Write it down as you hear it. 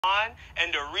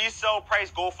and the resale price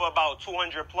go for about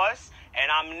 200 plus, and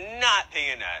I'm not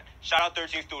paying that. Shout out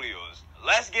 13 Studios.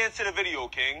 Let's get into the video,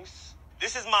 kings.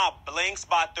 This is my Blank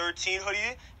Spot 13 hoodie,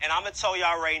 and I'm gonna tell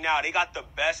y'all right now, they got the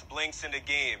best blinks in the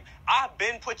game. I've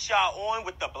been put y'all on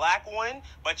with the black one,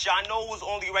 but y'all know it was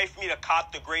only right for me to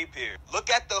cop the gray pair. Look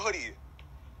at the hoodie.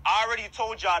 I already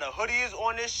told y'all the hoodies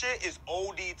on this shit is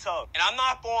OD tough. And I'm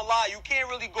not gonna lie, you can't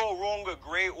really go wrong with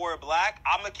gray or black.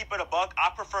 I'm gonna keep it a buck. I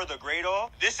prefer the gray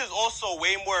though. This is also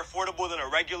way more affordable than a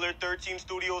regular 13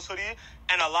 Studios hoodie.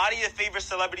 And a lot of your favorite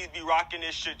celebrities be rocking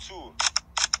this shit too.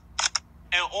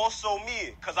 And also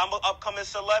me, because I'm an upcoming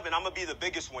celeb and I'm going to be the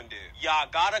biggest one there. Y'all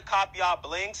gotta cop y'all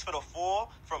blinks for the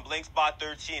fall from Blank Spot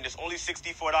 13. It's only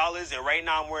 $64, and right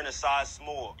now I'm wearing a size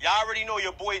small. Y'all already know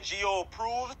your boy Gio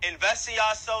approved. Invest in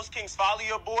yourselves, kings. Follow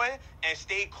your boy and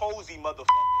stay cozy, motherfucker.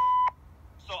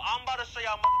 So I'm about to show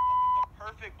y'all motherfuckers the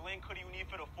perfect blank hoodie you need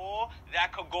for the fall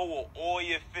that could go with all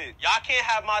your fit. Y'all can't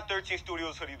have my 13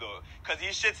 Studios hoodie though, because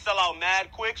these shits sell out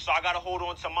mad quick, so I gotta hold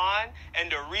on to mine,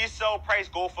 and the resale price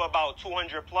go for about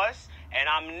 200 plus, and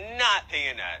I'm not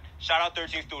paying that. Shout out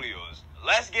 13 Studios.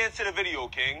 Let's get into the video,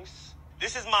 kings.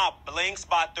 This is my Blank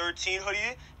Spot 13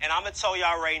 hoodie, and I'm gonna tell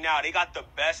y'all right now, they got the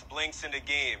best blinks in the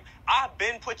game. I've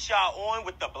been put y'all on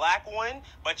with the black one,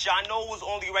 but y'all know it was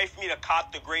only right for me to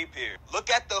cop the gray pair. Look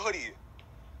at the hoodie.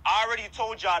 I already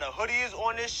told y'all the hoodies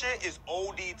on this shit is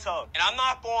OD tough. And I'm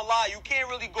not gonna lie, you can't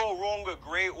really go wrong with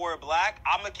gray or black.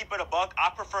 I'm gonna keep it a buck. I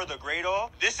prefer the gray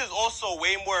though. This is also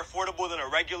way more affordable than a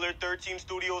regular 13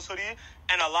 Studios hoodie.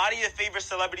 And a lot of your favorite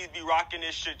celebrities be rocking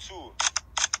this shit too.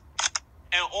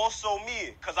 And also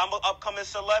me, because I'm an upcoming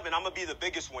celeb and I'm gonna be the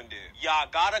biggest one there. Y'all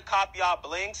gotta cop y'all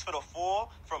blinks for the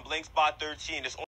fall from Blank Spot 13. It's